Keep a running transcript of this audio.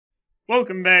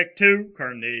Welcome back to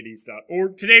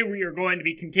Carneades.org. Today we are going to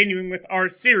be continuing with our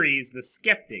series, The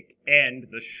Skeptic and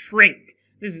the Shrink.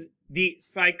 This is the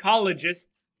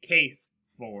psychologist's case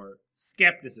for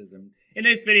skepticism. In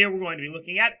this video, we're going to be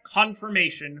looking at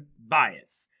confirmation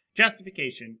bias,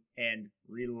 justification, and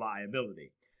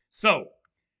reliability. So,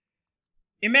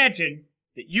 imagine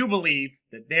that you believe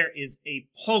that there is a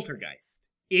poltergeist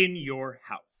in your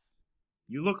house.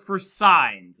 You look for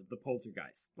signs of the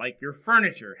poltergeist, like your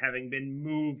furniture having been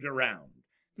moved around.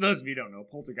 For those of you who don't know,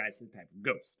 poltergeist is a type of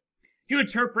ghost. You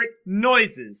interpret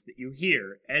noises that you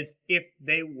hear as if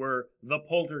they were the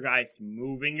poltergeist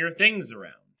moving your things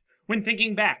around. When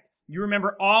thinking back, you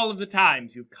remember all of the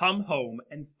times you've come home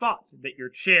and thought that your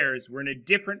chairs were in a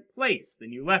different place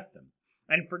than you left them,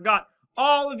 and forgot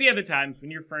all of the other times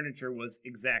when your furniture was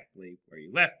exactly where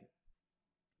you left it.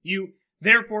 You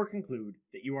therefore conclude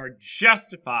that you are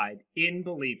justified in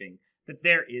believing that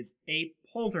there is a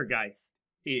poltergeist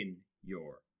in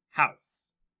your house.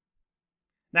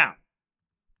 Now,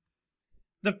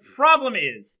 the problem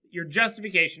is that your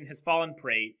justification has fallen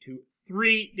prey to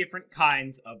three different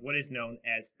kinds of what is known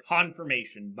as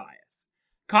confirmation bias.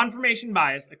 Confirmation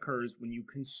bias occurs when you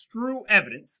construe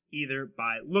evidence, either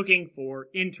by looking for,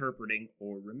 interpreting,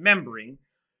 or remembering,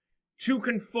 to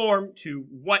conform to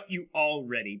what you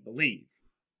already believe.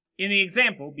 In the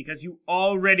example, because you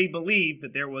already believed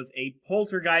that there was a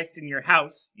poltergeist in your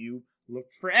house, you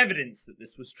looked for evidence that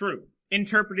this was true,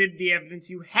 interpreted the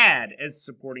evidence you had as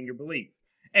supporting your belief,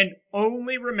 and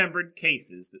only remembered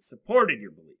cases that supported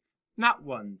your belief, not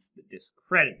ones that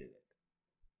discredited it.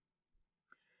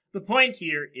 The point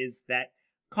here is that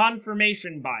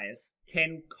confirmation bias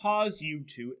can cause you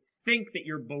to think that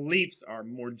your beliefs are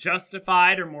more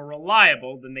justified or more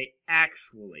reliable than they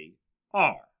actually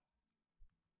are.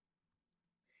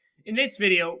 In this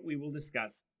video, we will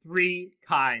discuss three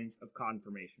kinds of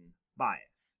confirmation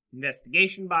bias: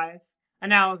 investigation bias,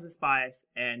 analysis bias,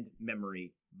 and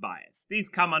memory bias. These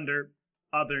come under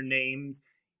other names.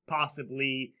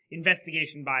 Possibly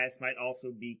investigation bias might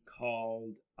also be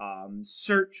called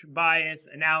search bias.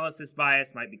 Analysis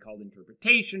bias might be called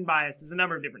interpretation bias. There's a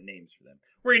number of different names for them.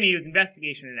 We're going to use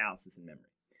investigation, analysis, and memory.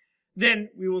 Then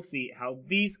we will see how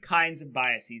these kinds of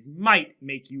biases might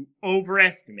make you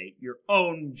overestimate your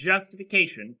own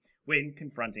justification when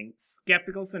confronting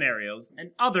skeptical scenarios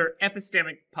and other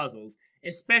epistemic puzzles,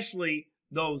 especially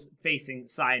those facing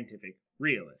scientific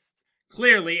realists.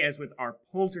 Clearly, as with our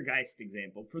poltergeist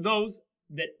example, for those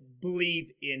that believe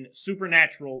in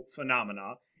supernatural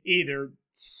phenomena, either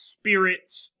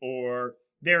spirits or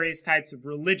various types of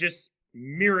religious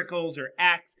miracles or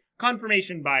acts,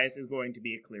 confirmation bias is going to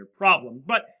be a clear problem.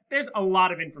 But there's a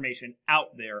lot of information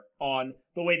out there on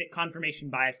the way that confirmation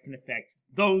bias can affect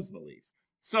those beliefs.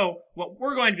 So what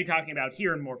we're going to be talking about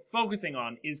here and more focusing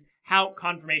on is how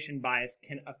confirmation bias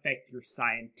can affect your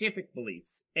scientific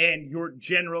beliefs and your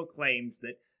general claims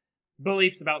that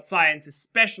beliefs about science,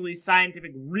 especially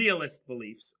scientific realist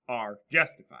beliefs, are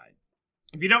justified.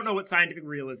 If you don't know what scientific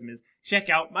realism is, check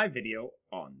out my video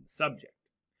on the subject.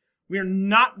 We are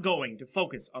not going to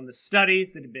focus on the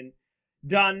studies that have been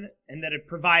done and that have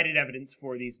provided evidence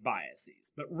for these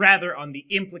biases, but rather on the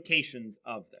implications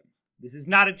of them. This is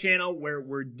not a channel where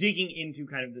we're digging into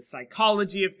kind of the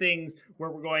psychology of things,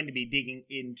 where we're going to be digging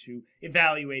into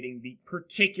evaluating the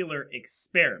particular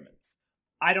experiments.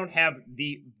 I don't have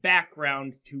the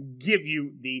background to give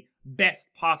you the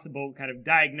best possible kind of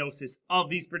diagnosis of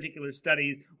these particular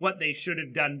studies, what they should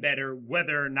have done better,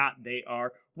 whether or not they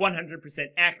are 100%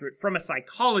 accurate from a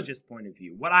psychologist's point of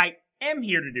view. What I am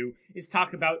here to do is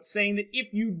talk about saying that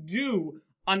if you do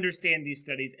understand these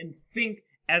studies and think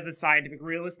as a scientific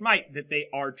realist might, that they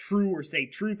are true or say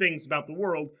true things about the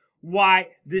world, why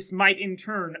this might in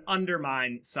turn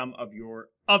undermine some of your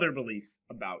other beliefs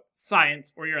about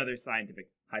science or your other scientific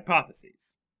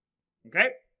hypotheses. Okay?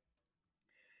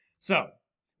 So,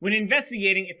 when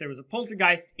investigating if there was a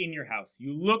poltergeist in your house,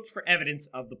 you looked for evidence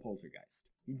of the poltergeist.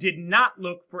 You did not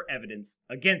look for evidence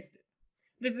against it.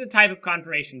 This is a type of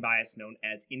confirmation bias known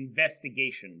as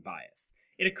investigation bias.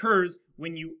 It occurs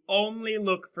when you only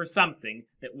look for something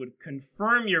that would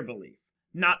confirm your belief,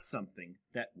 not something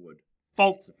that would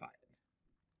falsify it.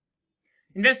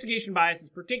 Investigation bias is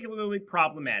particularly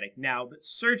problematic now that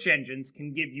search engines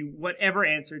can give you whatever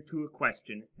answer to a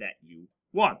question that you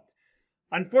want.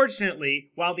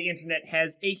 Unfortunately, while the internet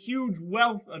has a huge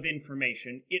wealth of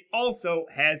information, it also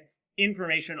has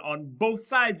information on both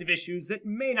sides of issues that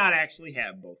may not actually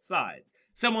have both sides.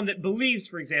 Someone that believes,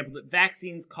 for example, that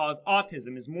vaccines cause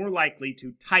autism is more likely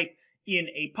to type in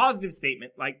a positive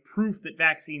statement, like proof that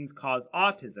vaccines cause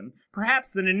autism,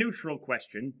 perhaps than a neutral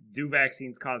question, do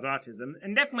vaccines cause autism,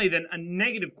 and definitely than a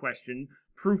negative question,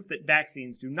 proof that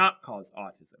vaccines do not cause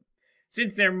autism.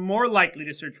 Since they're more likely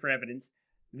to search for evidence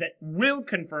that will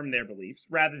confirm their beliefs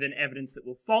rather than evidence that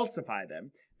will falsify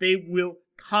them, they will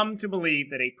come to believe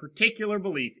that a particular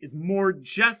belief is more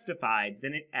justified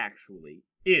than it actually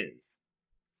is.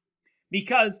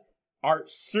 Because our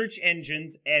search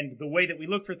engines and the way that we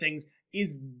look for things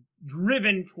is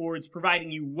driven towards providing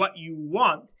you what you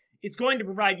want, it's going to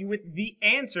provide you with the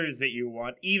answers that you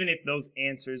want, even if those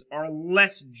answers are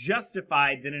less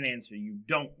justified than an answer you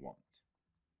don't want.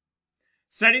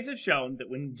 Studies have shown that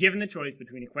when given the choice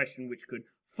between a question which could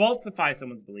falsify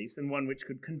someone's beliefs and one which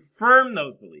could confirm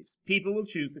those beliefs, people will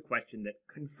choose the question that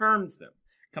confirms them.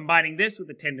 Combining this with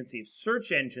the tendency of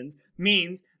search engines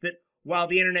means that while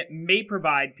the internet may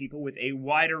provide people with a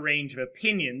wider range of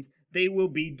opinions, they will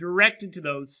be directed to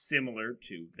those similar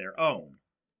to their own.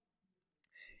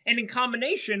 And in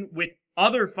combination with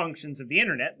other functions of the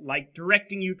internet, like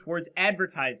directing you towards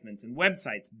advertisements and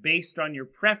websites based on your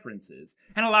preferences,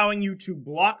 and allowing you to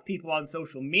block people on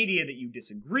social media that you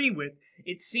disagree with,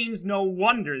 it seems no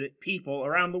wonder that people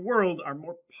around the world are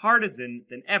more partisan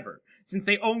than ever, since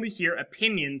they only hear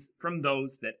opinions from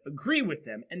those that agree with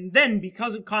them. And then,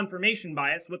 because of confirmation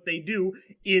bias, what they do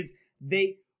is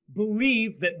they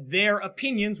believe that their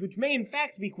opinions, which may in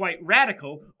fact be quite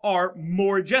radical, are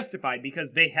more justified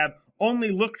because they have only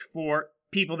looked for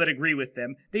people that agree with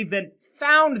them. They've then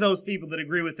found those people that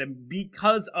agree with them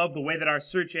because of the way that our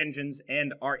search engines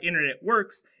and our internet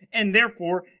works, and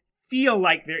therefore feel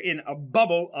like they're in a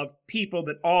bubble of people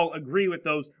that all agree with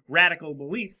those radical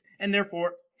beliefs, and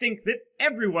therefore think that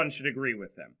everyone should agree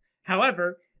with them.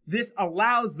 However, this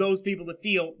allows those people to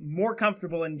feel more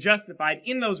comfortable and justified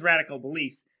in those radical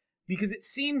beliefs because it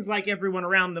seems like everyone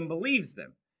around them believes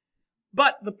them.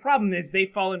 But the problem is they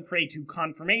fall in prey to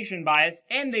confirmation bias,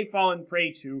 and they fall in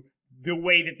prey to the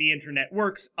way that the internet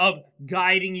works of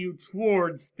guiding you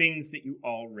towards things that you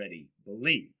already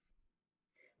believe.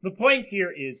 The point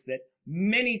here is that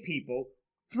many people,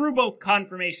 through both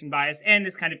confirmation bias and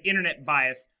this kind of internet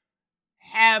bias,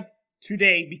 have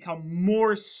today become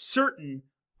more certain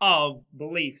of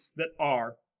beliefs that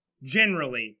are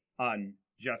generally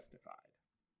unjustified.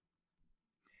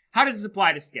 How does this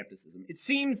apply to skepticism? It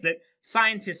seems that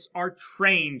scientists are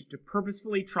trained to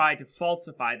purposefully try to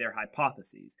falsify their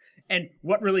hypotheses. And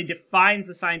what really defines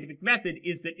the scientific method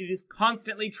is that it is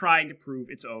constantly trying to prove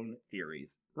its own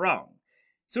theories wrong.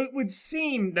 So it would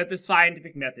seem that the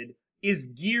scientific method is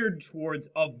geared towards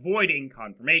avoiding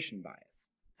confirmation bias.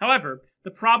 However,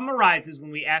 the problem arises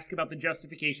when we ask about the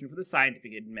justification for the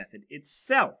scientific method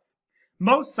itself.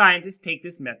 Most scientists take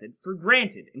this method for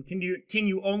granted and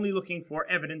continue only looking for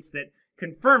evidence that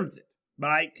confirms it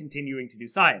by continuing to do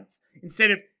science, instead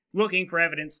of looking for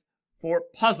evidence for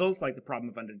puzzles like the problem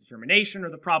of underdetermination or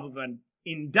the problem of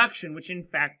induction, which in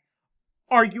fact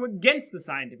argue against the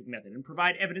scientific method and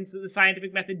provide evidence that the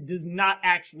scientific method does not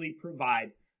actually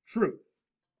provide truth.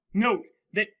 Note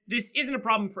that this isn't a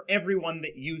problem for everyone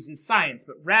that uses science,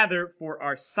 but rather for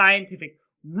our scientific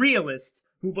realists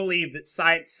who believe that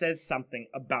science says something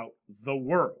about the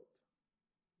world.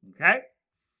 Okay?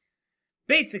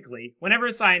 Basically, whenever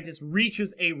a scientist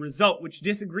reaches a result which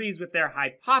disagrees with their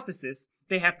hypothesis,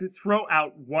 they have to throw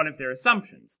out one of their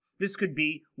assumptions. This could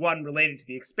be one related to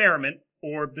the experiment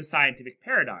or the scientific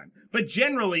paradigm. But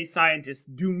generally, scientists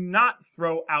do not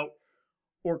throw out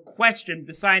or question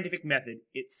the scientific method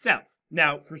itself.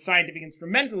 Now, for scientific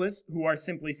instrumentalists who are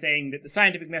simply saying that the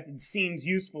scientific method seems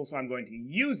useful, so I'm going to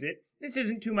use it, this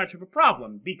isn't too much of a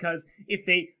problem, because if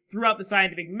they threw out the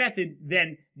scientific method,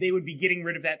 then they would be getting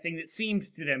rid of that thing that seemed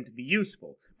to them to be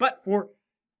useful. But for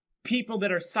people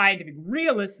that are scientific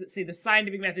realists that say the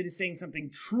scientific method is saying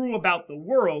something true about the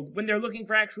world, when they're looking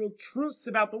for actual truths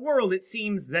about the world, it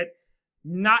seems that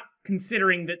not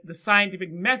considering that the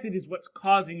scientific method is what's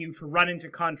causing you to run into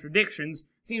contradictions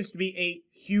seems to be a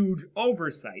huge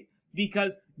oversight,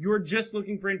 because you're just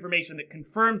looking for information that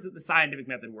confirms that the scientific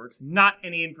method works, not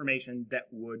any information that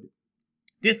would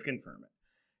disconfirm it.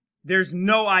 There's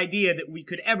no idea that we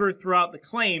could ever throw out the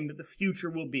claim that the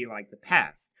future will be like the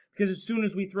past, because as soon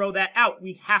as we throw that out,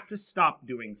 we have to stop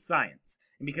doing science.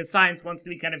 And because science wants to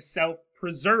be kind of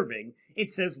self-preserving,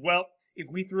 it says, well, if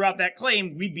we threw out that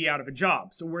claim, we'd be out of a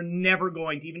job. So we're never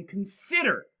going to even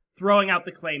consider throwing out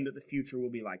the claim that the future will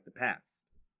be like the past.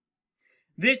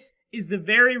 This is the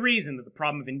very reason that the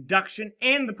problem of induction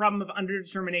and the problem of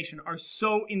underdetermination are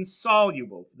so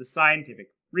insoluble for the scientific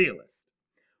realist.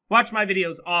 Watch my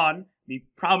videos on the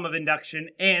problem of induction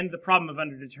and the problem of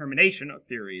underdetermination, a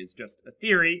theory is just a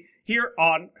theory, here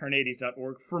on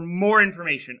Carneades.org for more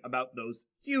information about those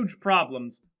huge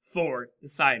problems for the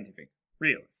scientific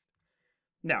realist.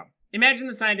 Now, imagine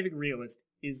the scientific realist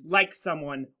is like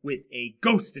someone with a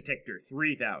ghost detector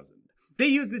 3000. They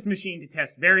use this machine to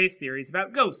test various theories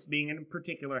about ghosts being in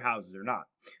particular houses or not.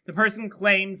 The person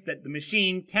claims that the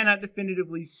machine cannot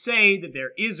definitively say that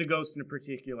there is a ghost in a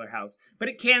particular house, but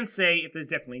it can say if there's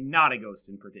definitely not a ghost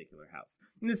in a particular house.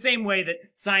 In the same way that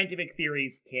scientific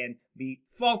theories can be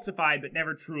falsified but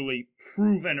never truly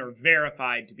proven or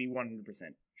verified to be 100%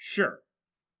 sure.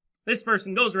 This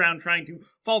person goes around trying to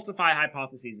falsify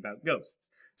hypotheses about ghosts.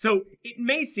 So it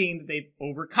may seem that they've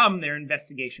overcome their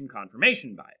investigation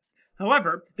confirmation bias.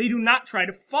 However, they do not try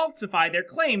to falsify their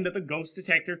claim that the ghost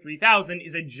detector 3000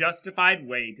 is a justified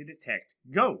way to detect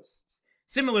ghosts.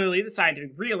 Similarly, the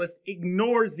scientific realist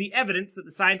ignores the evidence that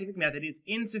the scientific method is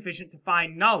insufficient to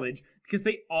find knowledge because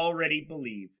they already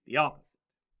believe the opposite.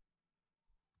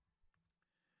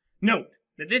 Note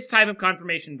that this type of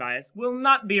confirmation bias will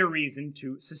not be a reason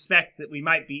to suspect that we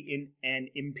might be in an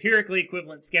empirically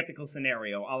equivalent skeptical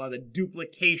scenario, a la the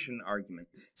duplication argument,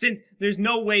 since there's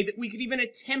no way that we could even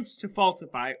attempt to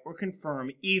falsify or confirm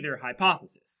either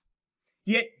hypothesis.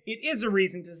 Yet, it is a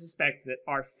reason to suspect that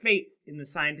our faith in the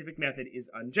scientific method is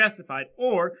unjustified,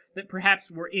 or that perhaps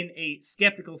we're in a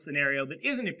skeptical scenario that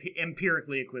isn't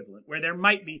empirically equivalent, where there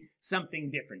might be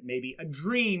something different, maybe a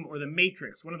dream or the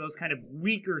Matrix, one of those kind of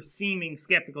weaker-seeming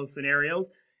skeptical scenarios,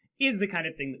 is the kind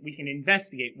of thing that we can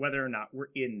investigate whether or not we're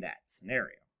in that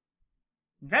scenario.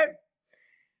 Okay?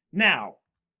 Now,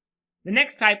 the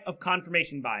next type of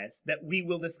confirmation bias that we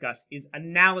will discuss is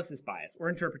analysis bias, or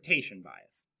interpretation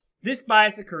bias. This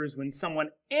bias occurs when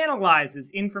someone analyzes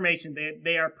information that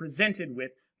they are presented with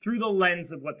through the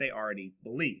lens of what they already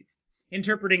believe.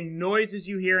 Interpreting noises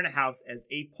you hear in a house as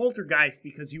a poltergeist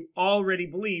because you already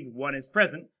believe one is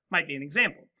present might be an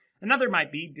example. Another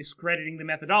might be discrediting the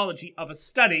methodology of a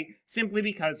study simply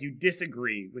because you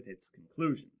disagree with its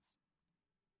conclusions.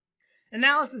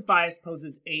 Analysis bias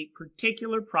poses a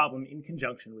particular problem in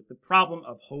conjunction with the problem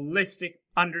of holistic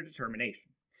underdetermination.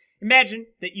 Imagine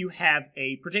that you have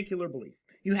a particular belief.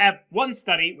 You have one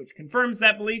study which confirms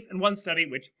that belief and one study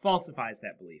which falsifies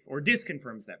that belief, or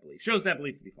disconfirms that belief, shows that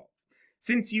belief to be false.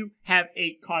 Since you have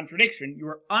a contradiction, you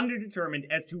are underdetermined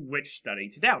as to which study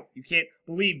to doubt. You can't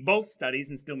believe both studies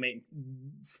and still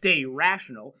stay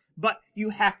rational, but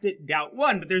you have to doubt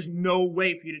one, but there's no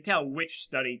way for you to tell which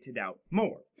study to doubt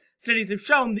more. Studies have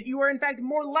shown that you are in fact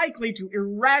more likely to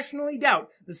irrationally doubt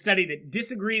the study that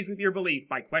disagrees with your belief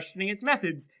by questioning its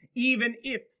methods, even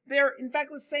if they're in fact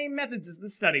the same methods as the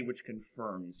study which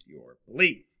confirms your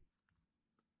belief.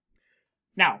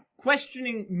 Now,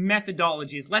 questioning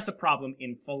methodology is less a problem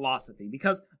in philosophy,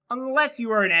 because unless you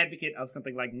are an advocate of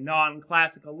something like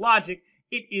non-classical logic,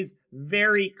 it is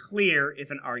very clear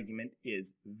if an argument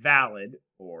is valid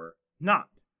or not.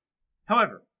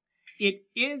 However, it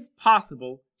is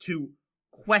possible to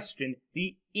question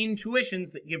the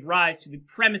intuitions that give rise to the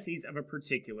premises of a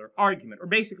particular argument, or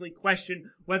basically question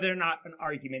whether or not an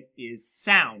argument is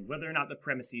sound, whether or not the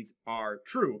premises are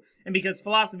true. And because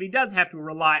philosophy does have to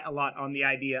rely a lot on the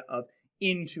idea of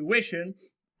intuition,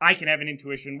 I can have an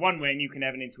intuition one way and you can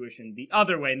have an intuition the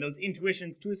other way, and those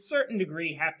intuitions to a certain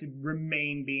degree have to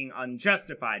remain being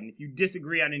unjustified. And if you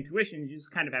disagree on intuitions, you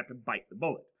just kind of have to bite the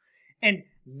bullet. And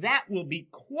that will be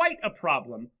quite a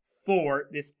problem for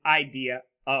this idea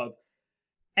of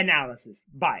analysis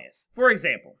bias. For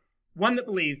example, one that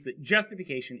believes that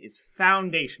justification is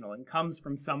foundational and comes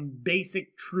from some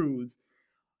basic truths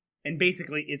and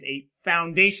basically is a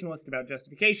foundationalist about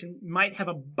justification might have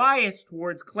a bias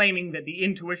towards claiming that the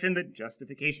intuition that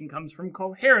justification comes from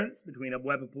coherence between a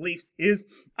web of beliefs is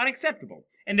unacceptable,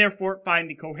 and therefore find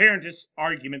the coherentist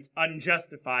arguments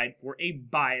unjustified for a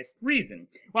biased reason,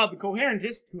 while the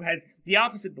coherentist who has the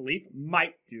opposite belief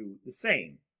might do the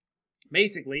same.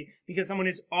 Basically, because someone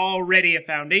is already a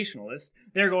foundationalist,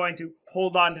 they're going to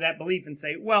hold on to that belief and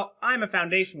say, well, I'm a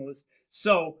foundationalist,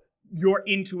 so your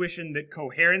intuition that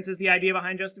coherence is the idea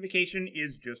behind justification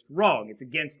is just wrong. It's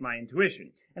against my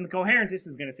intuition. And the coherentist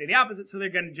is going to say the opposite, so they're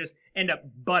going to just end up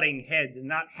butting heads and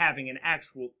not having an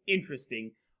actual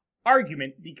interesting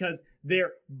argument because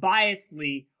they're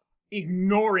biasedly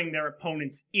ignoring their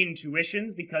opponent's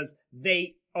intuitions because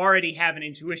they already have an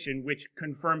intuition which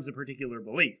confirms a particular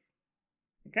belief.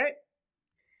 Okay?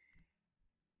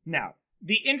 Now,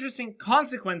 the interesting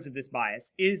consequence of this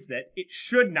bias is that it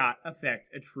should not affect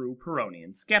a true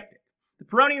Pyrrhonian skeptic. The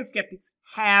Pyrrhonian skeptics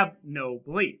have no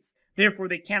beliefs. Therefore,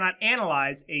 they cannot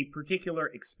analyze a particular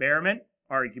experiment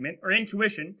argument or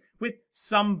intuition with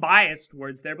some bias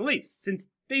towards their beliefs, since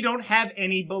they don't have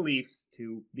any beliefs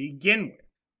to begin with.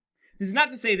 This is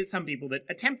not to say that some people that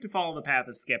attempt to follow the path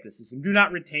of skepticism do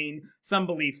not retain some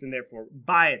beliefs and therefore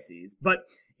biases, but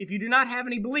if you do not have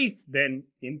any beliefs, then,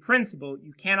 in principle,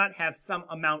 you cannot have some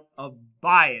amount of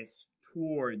bias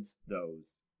towards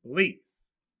those beliefs.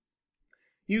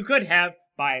 You could have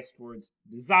bias towards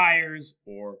desires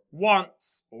or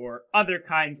wants or other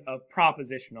kinds of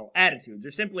propositional attitudes,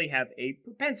 or simply have a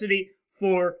propensity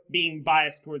for being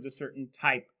biased towards a certain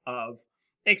type of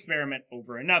experiment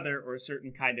over another, or a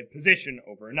certain kind of position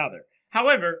over another.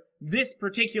 However, this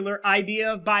particular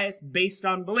idea of bias based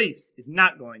on beliefs is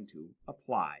not going to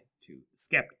apply to the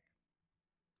skeptic.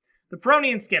 The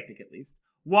Pyrrhonian skeptic, at least,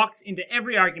 walks into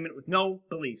every argument with no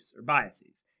beliefs or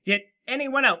biases. Yet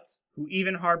anyone else who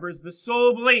even harbors the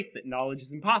sole belief that knowledge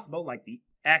is impossible, like the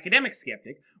academic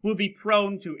skeptic, will be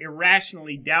prone to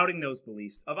irrationally doubting those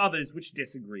beliefs of others which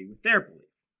disagree with their belief.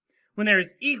 When there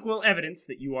is equal evidence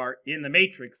that you are in the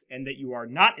matrix and that you are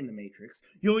not in the matrix,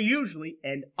 you'll usually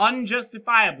and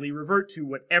unjustifiably revert to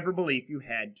whatever belief you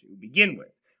had to begin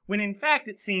with, when in fact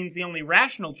it seems the only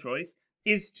rational choice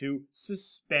is to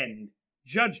suspend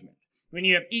judgment. When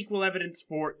you have equal evidence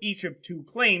for each of two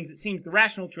claims, it seems the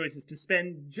rational choice is to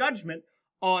suspend judgment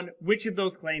on which of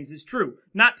those claims is true,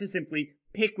 not to simply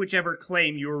pick whichever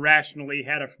claim you rationally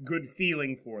had a good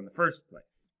feeling for in the first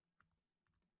place.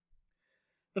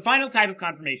 The final type of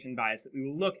confirmation bias that we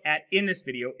will look at in this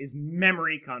video is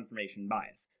memory confirmation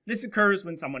bias. This occurs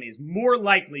when someone is more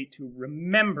likely to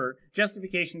remember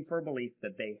justification for a belief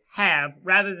that they have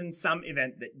rather than some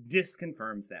event that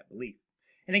disconfirms that belief.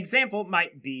 An example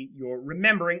might be you're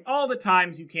remembering all the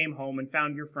times you came home and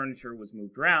found your furniture was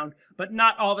moved around, but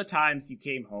not all the times you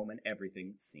came home and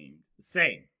everything seemed the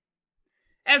same.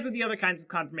 As with the other kinds of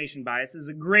confirmation bias, this is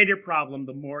a greater problem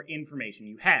the more information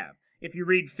you have. If you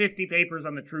read 50 papers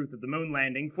on the truth of the moon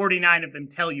landing, 49 of them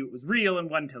tell you it was real and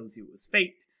 1 tells you it was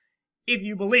faked. If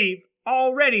you believe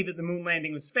already that the moon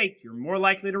landing was faked, you're more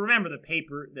likely to remember the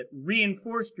paper that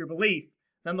reinforced your belief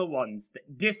than the ones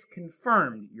that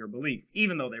disconfirmed your belief,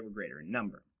 even though they were greater in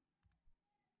number.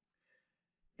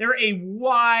 There are a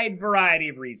wide variety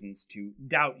of reasons to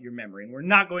doubt your memory, and we're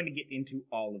not going to get into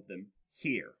all of them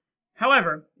here.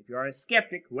 However, if you are a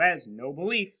skeptic who has no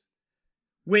beliefs,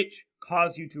 which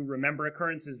cause you to remember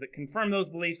occurrences that confirm those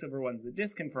beliefs over ones that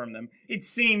disconfirm them, it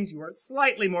seems you are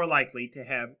slightly more likely to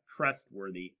have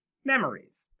trustworthy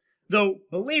memories. Though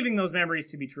believing those memories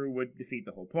to be true would defeat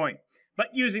the whole point. But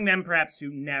using them perhaps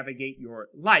to navigate your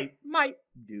life might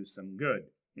do some good.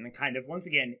 In a kind of, once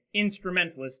again,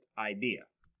 instrumentalist idea.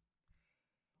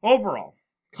 Overall,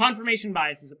 confirmation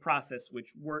bias is a process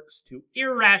which works to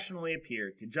irrationally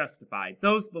appear to justify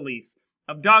those beliefs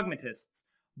of dogmatists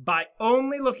by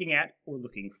only looking at, or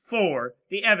looking for,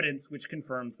 the evidence which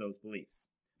confirms those beliefs.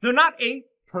 Though not a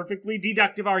perfectly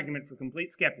deductive argument for complete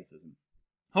skepticism,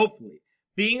 hopefully,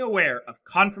 being aware of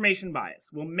confirmation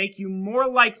bias will make you more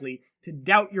likely to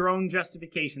doubt your own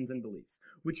justifications and beliefs,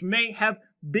 which may have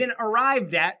been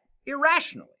arrived at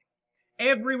irrationally.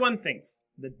 Everyone thinks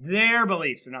that their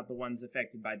beliefs are not the ones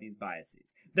affected by these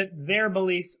biases, that their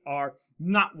beliefs are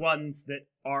not ones that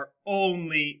are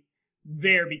only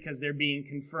there because they're being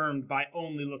confirmed by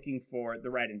only looking for the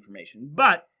right information.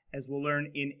 But, as we'll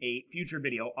learn in a future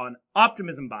video on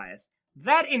optimism bias,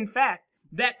 that in fact,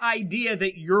 that idea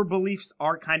that your beliefs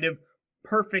are kind of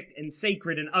perfect and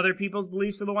sacred and other people's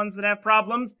beliefs are the ones that have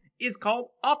problems is called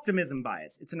optimism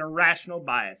bias. It's an irrational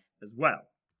bias as well.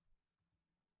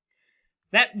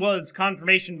 That was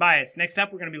confirmation bias. Next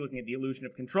up, we're going to be looking at the illusion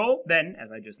of control, then,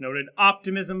 as I just noted,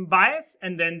 optimism bias,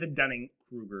 and then the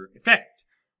Dunning-Kruger effect.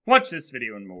 Watch this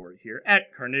video and more here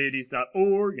at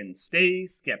Carneades.org, and stay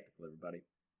skeptical, everybody.